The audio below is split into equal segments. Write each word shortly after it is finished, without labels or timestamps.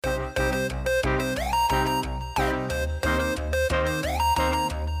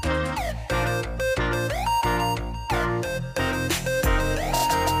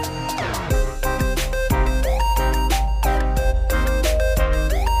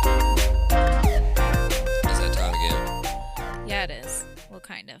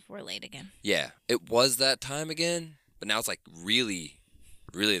Yeah, it was that time again, but now it's like really,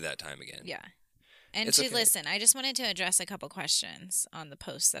 really that time again. Yeah. And It's okay. listen, I just wanted to address a couple questions on the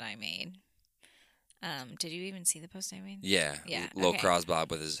post that I made. Did you even see the post I made? Yeah, Yeah. Lil Okay. Crosbob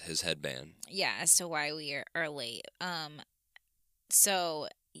with his headband. Yeah, as to why we are late. So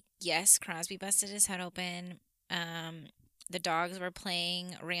yes, Crosby busted his head open. Um, the dogs were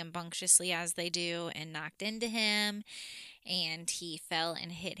playing rambunctiously as they do and knocked into him, and he fell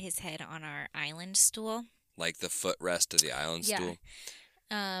and hit his head on our island stool. Like the footrest of the island Yeah. stool.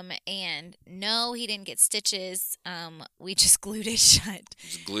 And no, he didn't get stitches. We just glued it shut.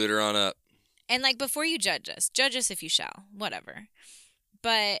 Just glued her on up. And like before you judge us if you shall, whatever.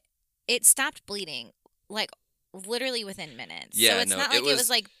 But it stopped bleeding like literally within minutes. So Yeah, it's no, not like it was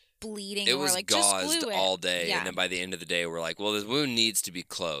like bleeding it and we're was like just gauzed glue it. all day, Yeah. and then by the end of the day, we're like, well, this wound needs to be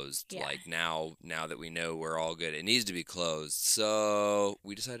closed. Yeah. Like now that we know we're all good, it needs to be closed. So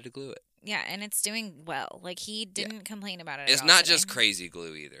we decided to glue it. Yeah, and it's doing well. Like he didn't complain about it. It's at all not today. just crazy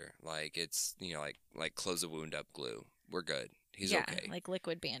glue either. Like it's like close the wound up glue. We're good. He's okay. like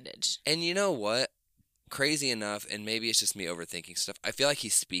liquid bandage. And you know what? Crazy enough, and maybe it's just me overthinking stuff. I feel like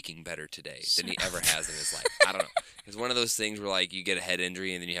he's speaking better today than he ever has in his life. I don't know. It's one of those things where like you get a head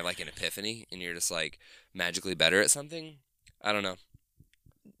injury and then you have like an epiphany and you're just like magically better at something. I don't know.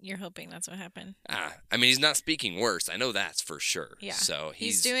 You're hoping that's what happened. I mean, he's not speaking worse. I know that's for sure. Yeah. So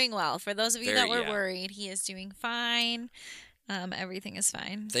he's doing well. For those of you that were yeah. worried, he is doing fine. Everything is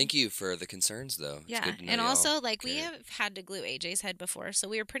fine. Thank you for the concerns, though. It's Yeah, good to know and y'all also like we care. have had to glue AJ's head before, so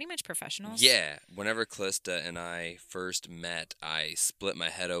we were pretty much professionals. Yeah, whenever Callista and I first met, I split my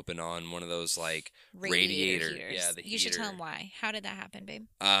head open on one of those like radiator heaters. Yeah, the You should tell heater. him why. How did that happen, babe?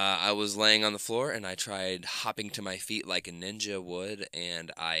 I was laying on the floor and I tried hopping to my feet like a ninja would,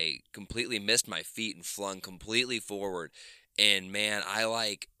 and I completely missed my feet and flung completely forward. And man, I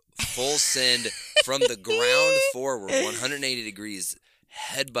like full send from the ground forward, 180 degrees,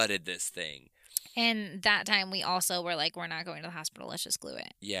 headbutted this thing. And that time we also were like, we're not going to the hospital. Let's just glue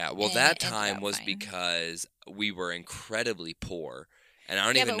it. Yeah, well, And that it ended time up was fine. because we were incredibly poor, and I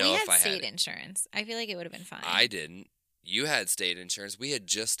don't Yeah, even but know we if had I state had. insurance. I feel like it would have been fine. I didn't. You had state insurance. We had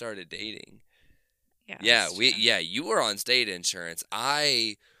just started dating. Yeah, Yeah, that's true. you were on state insurance.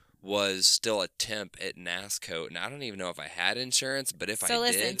 I was still a temp at NASCO, and I don't even know if I had insurance, but if I So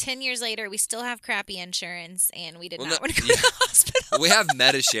listen, did, 10 years later, we still have crappy insurance, and we did Well, not no- want to go yeah. to the hospital. we have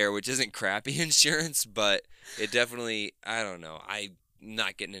MediShare, which isn't crappy insurance, but it definitely, I don't know. I'm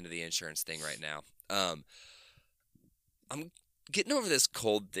not getting into the insurance thing right now. I'm getting over this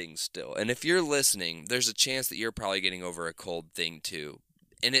cold thing still. And if you're listening, there's a chance that you're probably getting over a cold thing too.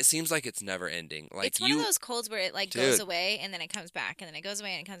 And it seems like it's never ending. Like it's one of those colds where it like Dude. goes away and then it comes back and then it goes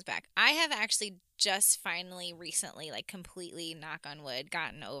away and it comes back. I have actually just finally recently, like completely knock on wood,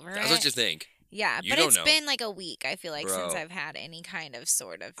 gotten over That's it. what you think. Yeah, You but don't it's know. been like a week, I feel like, Bro, since I've had any kind of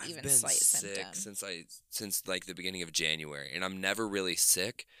sort of I've even been slight sick symptom. since like the beginning of January, and I'm never really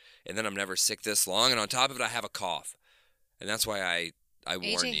sick, and then I'm never sick this long, and on top of it, I have a cough, and that's why I warn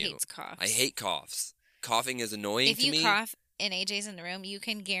AJ you. hates coughs. I hate coughs. Coughing is annoying If to you me. cough and AJ's in the room, you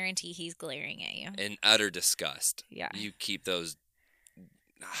can guarantee he's glaring at you. And utter disgust. Yeah. You keep those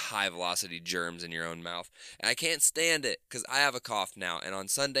high velocity germs in your own mouth. And I can't stand it because I have a cough now. And on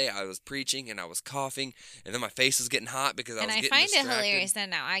Sunday I was preaching and I was coughing, and then my face was getting hot because I And was I getting find distracted. it hilarious that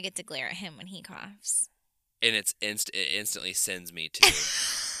now I get to glare at him when he coughs. And it instantly sends me to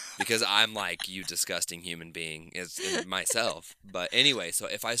because I'm like, you disgusting human being is myself. But anyway, so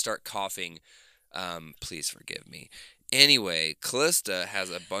if I start coughing, please forgive me. Anyway, Callista has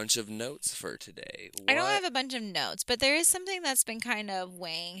a bunch of notes for today. I don't have a bunch of notes, but there is something that's been kind of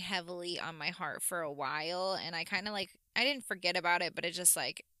weighing heavily on my heart for a while, and I kind of like, I didn't forget about it, but it just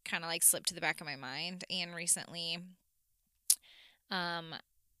like kind of like slipped to the back of my mind. And recently,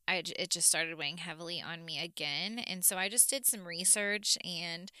 it just started weighing heavily on me again, and so I just did some research,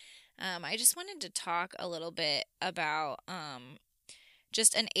 and I just wanted to talk a little bit about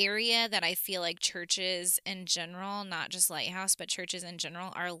just an area that I feel like churches in general, not just Lighthouse, but churches in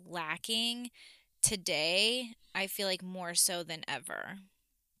general, are lacking today. I feel like more so than ever.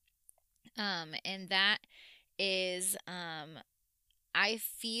 And that is, I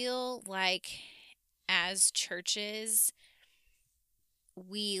feel like as churches,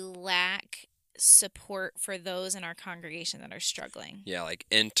 we lack support for those in our congregation that are struggling. Yeah, like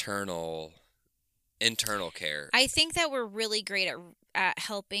internal care. I think that we're really great at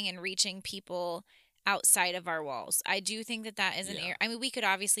helping and reaching people outside of our walls. I do think that that is an area. I mean, we could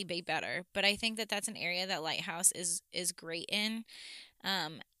obviously be better, but I think that that's an area that Lighthouse is great in.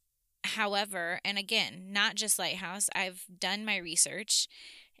 However, and again, not just Lighthouse, I've done my research,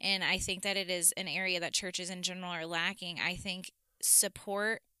 And I think that it is an area that churches in general are lacking. I think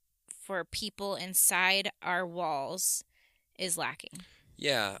support for people inside our walls is lacking.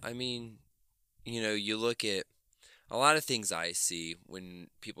 Yeah, I mean, you look at a lot of things I see when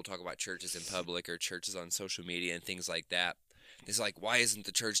people talk about churches in public or churches on social media and things like that. It's like, why isn't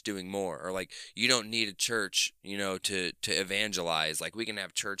the church doing more? Or like, you don't need a church, to evangelize. Like, we can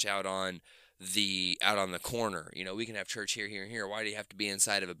have church out on the corner. We can have church here, here, and here. Why do you have to be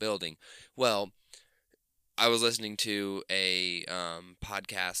inside of a building? Well, I was listening to a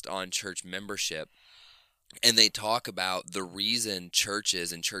podcast on church membership, and they talk about the reason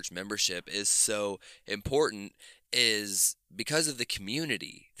churches and church membership is so important is because of the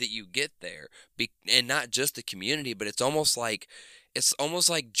community that you get there. And not just the community, but it's almost like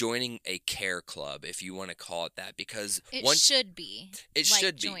joining a care club, if you want to call it that, because it should be. It like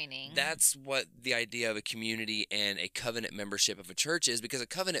should be. Joining. That's what the idea of a community and a covenant membership of a church is, because a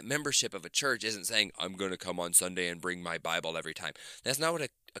covenant membership of a church isn't saying, I'm going to come on Sunday and bring my Bible every time. That's not what a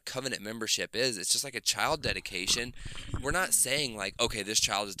covenant membership is. It's just like a child dedication. We're not saying like, okay, this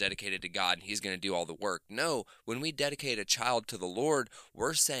child is dedicated to God and he's going to do all the work. No, when we dedicate a child to the Lord,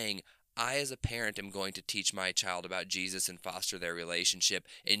 we're saying, I as a parent am going to teach my child about Jesus and foster their relationship,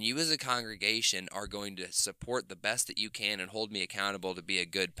 and you as a congregation are going to support the best that you can and hold me accountable to be a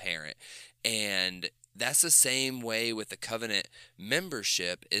good parent. And that's the same way with the covenant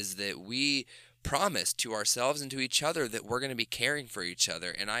membership, is that we promise to ourselves and to each other that we're going to be caring for each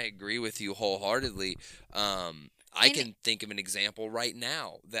other. And I agree with you wholeheartedly. I can think of an example right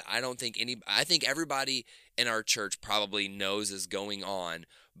now that I think everybody in our church probably knows is going on,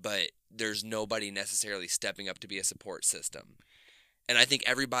 but there's nobody necessarily stepping up to be a support system. And I think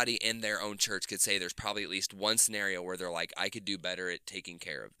everybody in their own church could say there's probably at least one scenario where they're like, I could do better at taking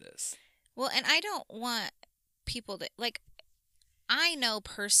care of this. Well, and I don't want people to, like, I know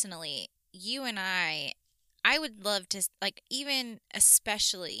personally, you and I would love to, like, even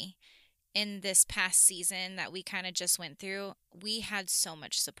especially in this past season that we kind of just went through, we had so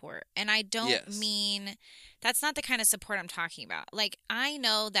much support. And I don't mean, that's not the kind of support I'm talking about. Like, I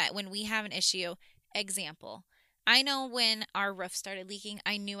know that when we have an issue, example, I know when our roof started leaking,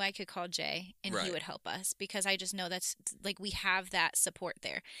 I knew I could call Jay and he would help us, because I just know that's, like, we have that support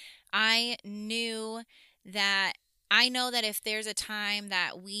there. I know that if there's a time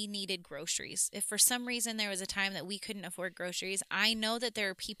that we needed groceries, if for some reason there was a time that we couldn't afford groceries, I know that there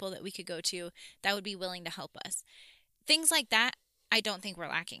are people that we could go to that would be willing to help us. Things like that, I don't think we're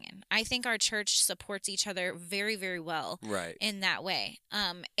lacking in. I think our church supports each other very, very well in that way.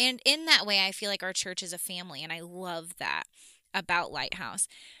 And in that way, I feel like our church is a family, and I love that about Lighthouse.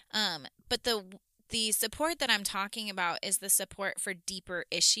 But the support that I'm talking about is the support for deeper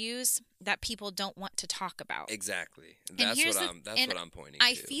issues that people don't want to talk about. Exactly. That's what I'm pointing to.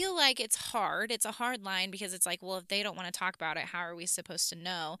 I feel like it's hard. It's a hard line, because it's like, well, if they don't want to talk about it, how are we supposed to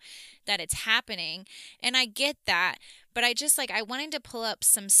know that it's happening? And I get that, but I wanted to pull up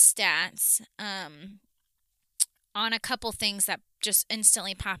some stats on a couple things that just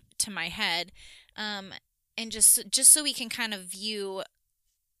instantly popped to my head, and just so we can kind of view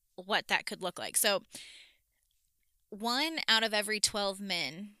what that could look like. So 1 out of every 12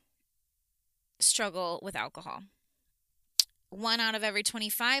 men struggle with alcohol. 1 out of every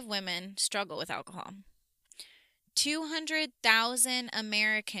 25 women struggle with alcohol. 200,000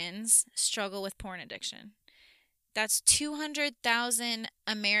 Americans struggle with porn addiction. That's 200,000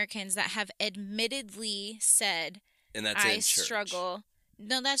 Americans that have admittedly said, and that's I in church. struggle.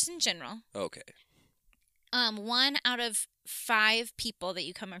 No, that's in general. Okay. 1 out of 5 people that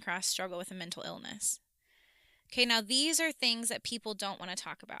you come across struggle with a mental illness. Okay, now these are things that people don't want to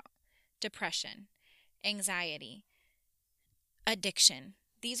talk about. Depression, anxiety, addiction.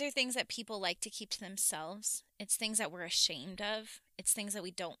 These are things that people like to keep to themselves. It's things that we're ashamed of. It's things that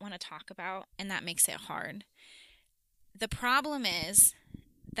we don't want to talk about, and that makes it hard. The problem is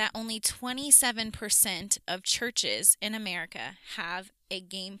that only 27% of churches in America have a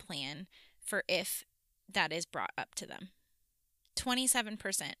game plan for if that is brought up to them.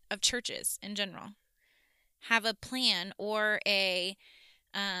 27% of churches in general have a plan or a,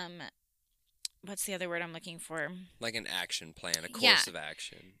 what's the other word I'm looking for? Like an action plan, a course of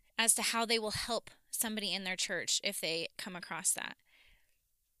action. As to how they will help somebody in their church if they come across that.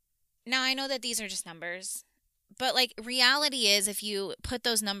 Now, I know that these are just numbers, but like reality is, if you put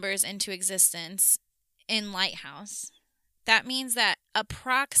those numbers into existence in Lighthouse, that means that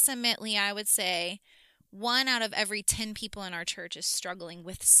approximately, I would say, 1 out of every 10 people in our church is struggling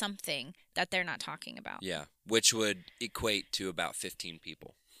with something that they're not talking about. Yeah, which would equate to about 15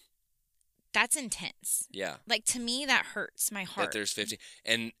 people. that's intense. Yeah. Like, to me, that hurts my heart. That there's 15.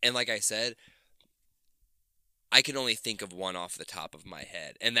 And like I said, I can only think of one off the top of my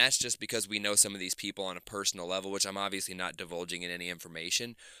head. And that's just because we know some of these people on a personal level, which I'm obviously not divulging in any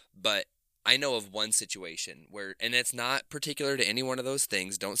information. But I know of one situation where, and it's not particular to any one of those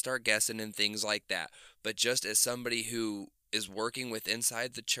things. Don't start guessing and things like that. But just as somebody who is working with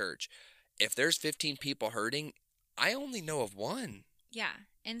inside the church, if there's 15 people hurting, I only know of one. Yeah.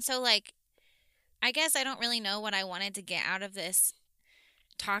 And so, like, I guess I don't really know what I wanted to get out of this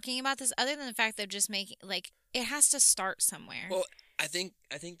talking about this, other than the fact that just making, like, it has to start somewhere. Well, I think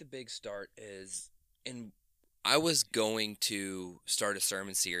the big start is, and I was going to start a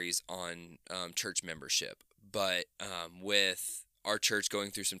sermon series on church membership, but with our church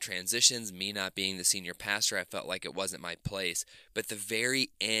going through some transitions, me not being the senior pastor, I felt like it wasn't my place. But the very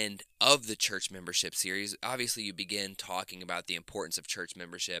end of the church membership series, obviously you begin talking about the importance of church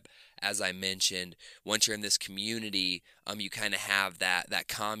membership. As I mentioned, once you're in this community, you kind of have that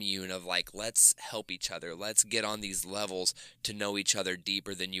commune of like, let's help each other. Let's get on these levels to know each other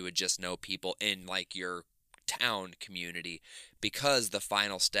deeper than you would just know people in like your town community, because the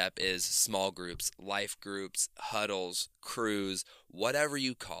final step is small groups, life groups, huddles, crews, whatever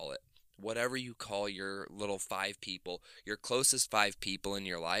you call it, whatever you call your little 5 people, your closest 5 people in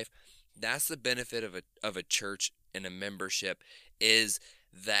your life. That's the benefit of a church and a membership, is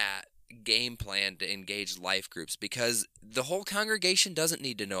that game plan to engage life groups, because the whole congregation doesn't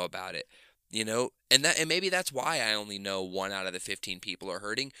need to know about it. And maybe that's why I only know 1 out of the 15 people are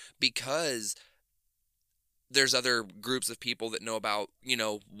hurting, because there's other groups of people that know about,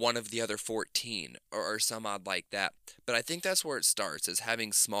 one of the other 14 or some odd like that. But I think that's where it starts, is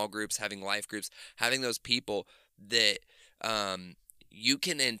having small groups, having life groups, having those people that you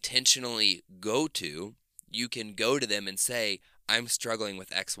can intentionally go to. You can go to them and say, I'm struggling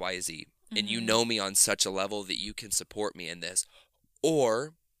with X, Y, Z. And you know me on such a level that you can support me in this.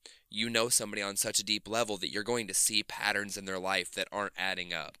 Or you know somebody on such a deep level that you're going to see patterns in their life that aren't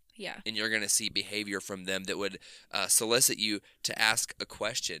adding up. Yeah. And you're going to see behavior from them that would solicit you to ask a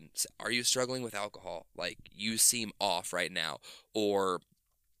question. Are you struggling with alcohol? Like, you seem off right now. Or,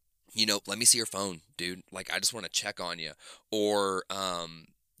 let me see your phone, dude. Like, I just want to check on you. Or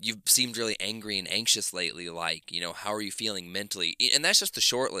you've seemed really angry and anxious lately. Like, how are you feeling mentally? And that's just the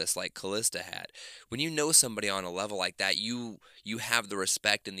short list like Callista had. When you know somebody on a level like that, you have the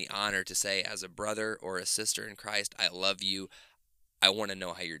respect and the honor to say, as a brother or a sister in Christ, I love you. I want to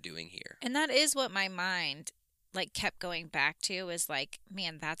know how you're doing here. And that is what my mind like kept going back to, is like,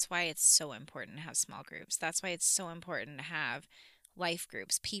 man, that's why it's so important to have small groups. That's why it's so important to have life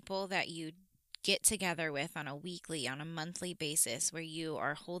groups, people that you get together with on a weekly, on a monthly basis, where you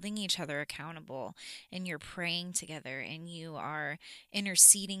are holding each other accountable and you're praying together and you are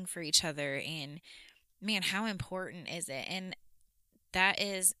interceding for each other. And man, how important is it? And that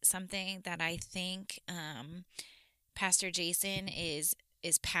is something that I think Pastor Jason is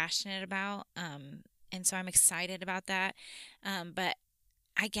passionate about, and so I'm excited about that. But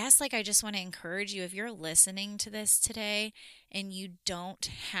I guess, like, I just want to encourage you, if you're listening to this today and you don't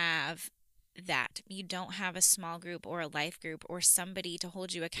have that, you don't have a small group or a life group or somebody to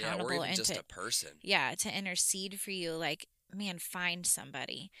hold you accountable, or even and just to, a person. Yeah, to intercede for you, like, man, find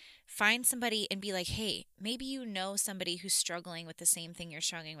somebody and be like, hey, maybe you know somebody who's struggling with the same thing you're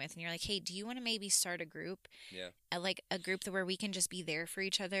struggling with, and you're like, hey, do you want to maybe start a group? Yeah. Like a group where we can just be there for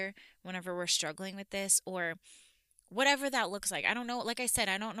each other whenever we're struggling with this, or whatever that looks like. I don't know. Like I said,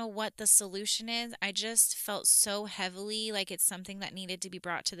 I don't know what the solution is. I just felt so heavily like it's something that needed to be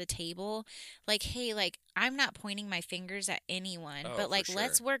brought to the table. Like, hey, like, I'm not pointing my fingers at anyone, but like, sure.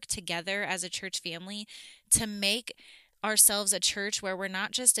 Let's work together as a church family to make ourselves a church where we're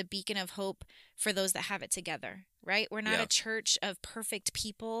not just a beacon of hope for those that have it together, right? We're not a church of perfect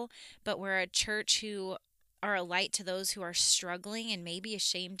people, but we're a church who are a light to those who are struggling and maybe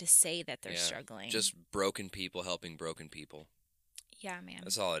ashamed to say that they're struggling. Just broken people helping broken people. Yeah, man.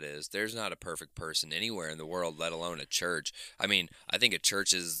 That's all it is. There's not a perfect person anywhere in the world, let alone a church. I mean, I think a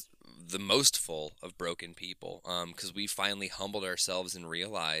church is the most full of broken people, because we finally humbled ourselves and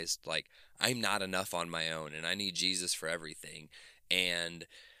realized, like, I'm not enough on my own and I need Jesus for everything. And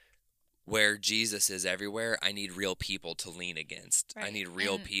where Jesus is everywhere, I need real people to lean against. Right. I need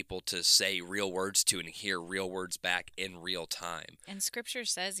real people to say real words to and hear real words back in real time. And scripture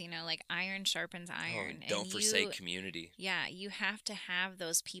says, like, iron sharpens iron. Oh, don't forsake community. Yeah, you have to have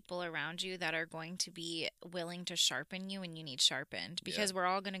those people around you that are going to be willing to sharpen you when you need sharpened, because we're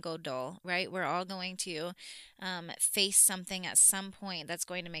all going to go dull, right? We're all going to face something at some point that's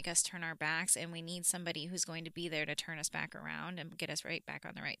going to make us turn our backs, and we need somebody who's going to be there to turn us back around and get us right back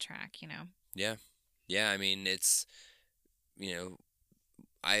on the right track, Yeah. Yeah, I mean, it's, you know,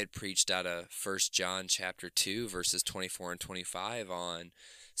 I had preached out of 1 John chapter 2 verses 24 and 25 on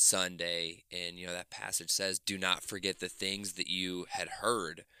Sunday, and that passage says, "Do not forget the things that you had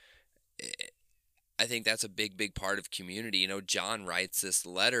heard." I think that's a big part of community. John writes this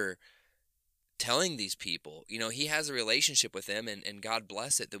letter telling these people, he has a relationship with them, and God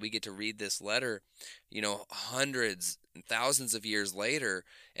bless it that we get to read this letter, hundreds and thousands of years later,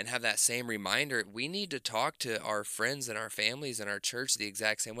 and have that same reminder. We need to talk to our friends and our families and our church the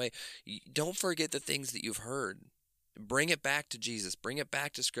exact same way. Don't forget the things that you've heard. Bring it back to Jesus. Bring it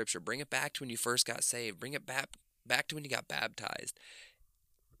back to Scripture. Bring it back to when you first got saved. Bring it back to when you got baptized.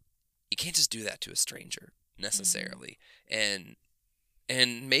 You can't just do that to a stranger necessarily. Mm-hmm.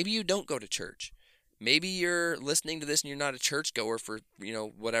 And maybe you don't go to church. Maybe you're listening to this and you're not a churchgoer for,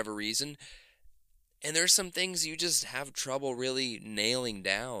 whatever reason. And there's some things you just have trouble really nailing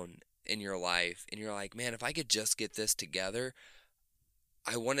down in your life. And you're like, man, if I could just get this together,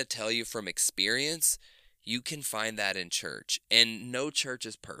 I want to tell you from experience, you can find that in church. And no church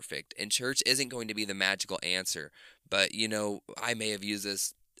is perfect. And church isn't going to be the magical answer. But, I may have used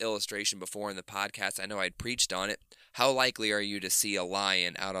this illustration before in the podcast. I know I'd preached on it. How likely are you to see a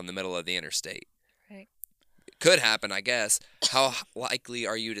lion out on the middle of the interstate? Right. It could happen, I guess. How likely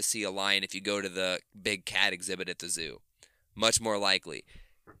are you to see a lion if you go to the big cat exhibit at the zoo? Much more likely.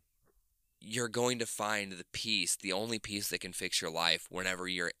 You're going to find the peace, the only peace that can fix your life whenever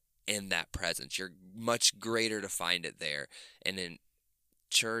you're in that presence. You're much greater to find it there. And in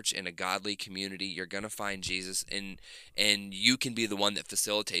church, in a godly community, you're going to find Jesus, and you can be the one that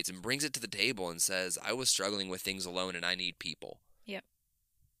facilitates and brings it to the table and says, I was struggling with things alone and I need people. Yep.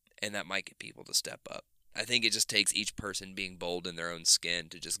 And that might get people to step up. I think it just takes each person being bold in their own skin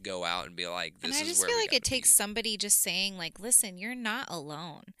to just go out and be like, this is where we gotta be. And I just feel like it takes somebody just saying, like, listen, you're not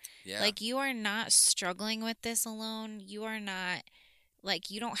alone. Yeah. Like, you are not struggling with this alone. You are not,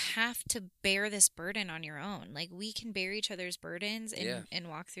 like, you don't have to bear this burden on your own. Like, we can bear each other's burdens and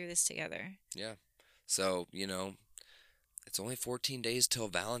walk through this together. Yeah. So, it's only 14 days till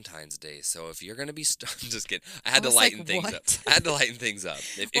Valentine's Day. So if you're going to be I'm just kidding. I had to lighten things up.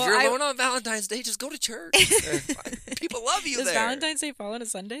 If you're alone on Valentine's Day, just go to church. People love you there. Does Valentine's Day fall on a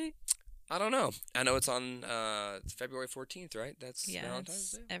Sunday? I don't know. I know it's on February 14th, right? That's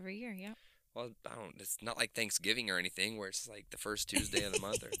Valentine's Day? Every year, yeah. Well, it's not like Thanksgiving or anything where it's like the first Tuesday of the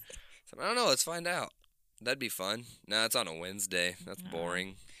month. So I don't know. Let's find out. That'd be fun. No, it's on a Wednesday. That's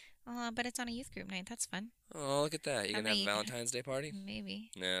boring. But it's on a youth group night. That's fun. Oh, look at that. You going to have a Valentine's Day party? Maybe.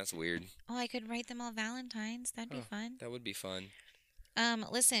 Nah, that's weird. Oh, I could write them all Valentines. That'd be fun. That would be fun.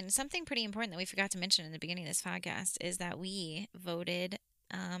 Listen, something pretty important that we forgot to mention in the beginning of this podcast is that we voted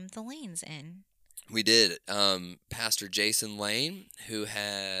the Lanes in. We did. Pastor Jason Lane, who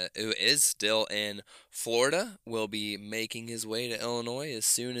is still in Florida, will be making his way to Illinois as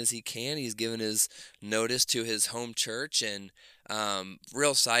soon as he can. He's given his notice to his home church. And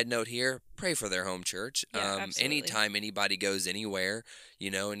real side note here, pray for their home church. Yeah, absolutely. Anytime anybody goes anywhere,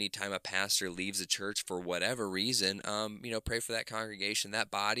 anytime a pastor leaves a church for whatever reason, pray for that congregation,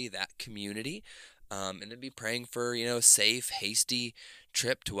 that body, that community. And to be praying for, safe, hasty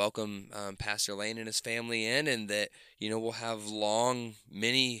trip to welcome Pastor Lane and his family in, and that, we'll have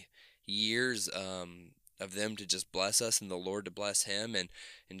many years of them to just bless us and the Lord to bless him, and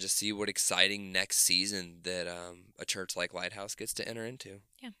just see what exciting next season that a church like Lighthouse gets to enter into.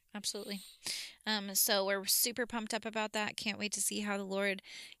 Yeah, absolutely. So we're super pumped up about that. Can't wait to see how the Lord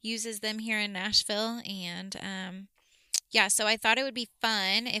uses them here in Nashville, and yeah, so I thought it would be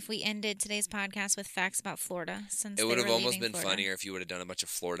fun if we ended today's podcast with facts about Florida. Since it would have almost been funnier if you would have done a bunch of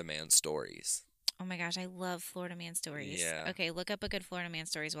Florida man stories. Oh my gosh, I love Florida man stories. Yeah. Okay, look up a good Florida man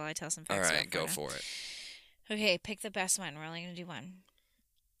stories while I tell some facts. All right, about Florida. Go for it. Okay, pick the best one. We're only going to do one.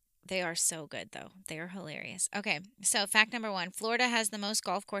 They are so good, though. They are hilarious. Okay, so fact number 1. Florida has the most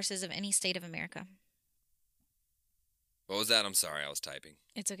golf courses of any state of America. What was that? I'm sorry, I was typing.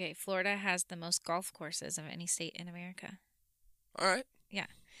 It's okay. Florida has the most golf courses of any state in America. All right. Yeah.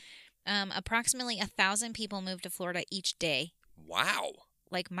 Approximately 1,000 people move to Florida each day. Wow.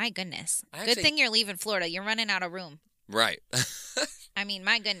 Like, my goodness. Good thing you're leaving Florida. You're running out of room. Right. I mean,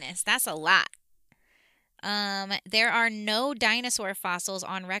 my goodness. That's a lot. There are no dinosaur fossils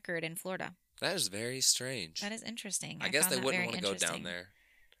on record in Florida. That is very strange. That is interesting. I guess they wouldn't want to go down there.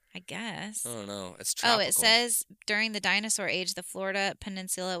 I guess. I don't know. It's tropical. Oh, it says during the dinosaur age, the Florida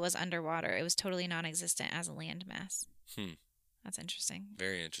peninsula was underwater. It was totally non-existent as a landmass. That's interesting.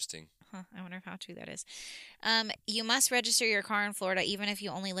 Very interesting. Huh, I wonder how true that is. You must register your car in Florida even if you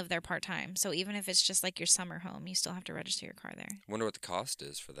only live there part-time. So even if it's just like your summer home, you still have to register your car there. Wonder what the cost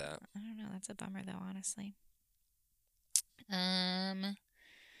is for that. I don't know. That's a bummer, though, honestly.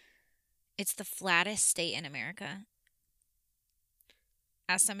 It's the flattest state in America.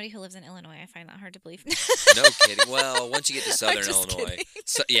 As somebody who lives in Illinois, I find that hard to believe. No kidding. Well, once you get to Southern just Illinois,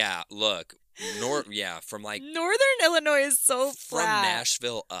 kidding. yeah, look, from like Northern Illinois is so from flat.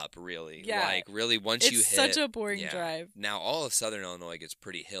 Nashville up, really. Yeah. Like really, once It's you hit such a boring drive. Now all of Southern Illinois gets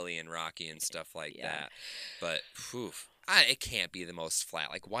pretty hilly and rocky and stuff like Yeah. that. But it can't be the most flat.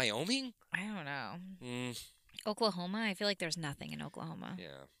 Like Wyoming. I don't know. Mm, Oklahoma, I feel like there's nothing in Oklahoma.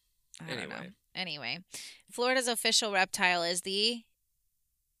 yeah. I don't know. Anyway, Florida's official reptile is the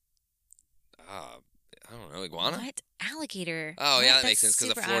I don't know, iguana. what? Alligator. Oh yeah, that That's makes sense because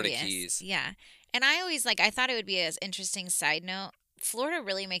of super Florida obvious. Keys. Yeah, and I always I thought it would be an interesting side note. Florida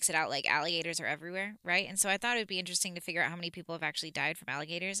really makes it out like alligators are everywhere, right? And so I thought it would be interesting to figure out how many people have actually died from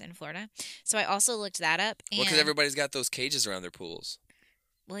alligators in Florida. So I also looked that up. And, Well, because everybody's got those cages around their pools.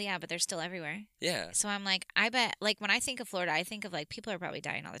 well, yeah, but they're still everywhere. Yeah. So I'm like, I bet, like, when I think of Florida, I think of, like, people are probably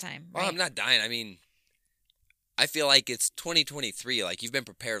dying all the time, Well, right? I'm not dying. I mean, I feel like it's 2023. Like, you've been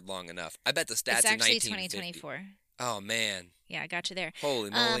prepared long enough. I bet the stats It's in actually 1950. 2024. Oh, man. Yeah, I got you there. Holy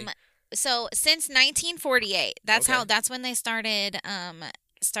moly. So since 1948, that's Okay. that's when they started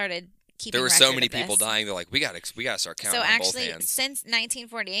keeping There were so record many of people this. dying. They're like, we got to start counting So on actually, both hands. since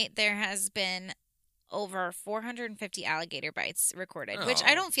 1948, there has been over 450 alligator bites recorded, which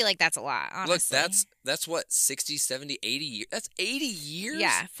I Oh. don't feel like that's a lot, honestly. Look, that's what, 60, 70, 80 years? That's 80 years?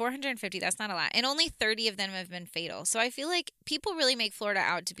 Yeah, 450. That's not a lot, and only 30 of them have been fatal. So I feel like people really make Florida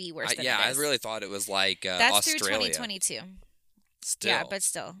out to be worse than yeah, it I is. really thought it was like That's Australia. through 2022. Still. Yeah, but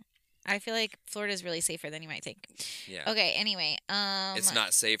still, I feel like Florida is really safer than you might think. Yeah. Okay. Anyway, It's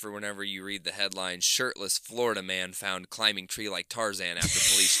not safer whenever you read the headline, shirtless Florida man found climbing tree like Tarzan after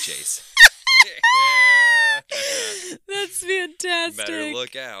police chase. That's fantastic. Better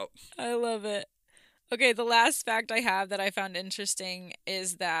look out. I love it. Okay, the last fact I have that I found interesting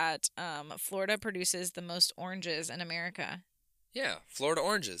is that Florida produces the most oranges in America. Yeah, Florida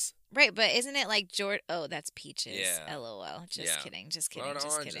oranges. Right, but isn't it like Georgia? Oh, that's peaches. Yeah. LOL. Just Yeah. kidding. Just kidding. Florida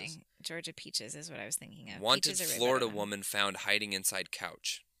just oranges. kidding. Georgia peaches is what I was thinking of. Wanted Peaches are way Florida better than- woman found hiding inside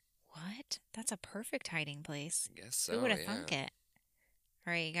couch. What? That's a perfect hiding place. I guess so. Who would have yeah. thunk it?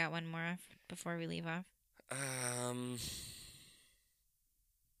 All right, you got one more before we leave off.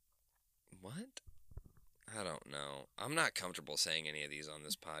 What? I don't know. I'm not comfortable saying any of these on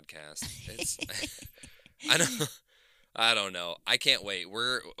this podcast. It's I don't know. I can't wait.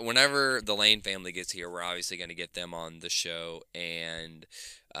 Whenever the Lane family gets here, we're obviously going to get them on the show, and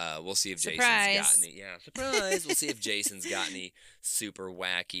we'll see if Surprise. Jason's got any. Yeah, surprise. We'll see if Jason's got any super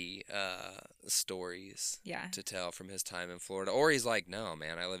wacky stories Yeah. to tell from his time in Florida, or he's like, no,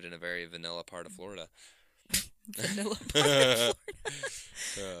 man, I lived in a very vanilla part of Florida. Vanilla part of Florida.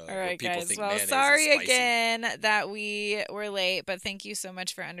 All where right, people guys. think Well, mayonnaise is sorry spicy. again that we were late, but thank you so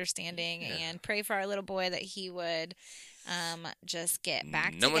much for understanding, Yeah. and pray for our little boy that he would just get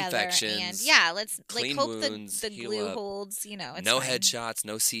back No together. infections, And yeah, let's clean hope wounds, the heal glue up. holds. It's No fine. headshots,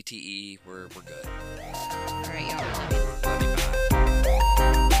 no CTE. We're good. All right, y'all. We love you.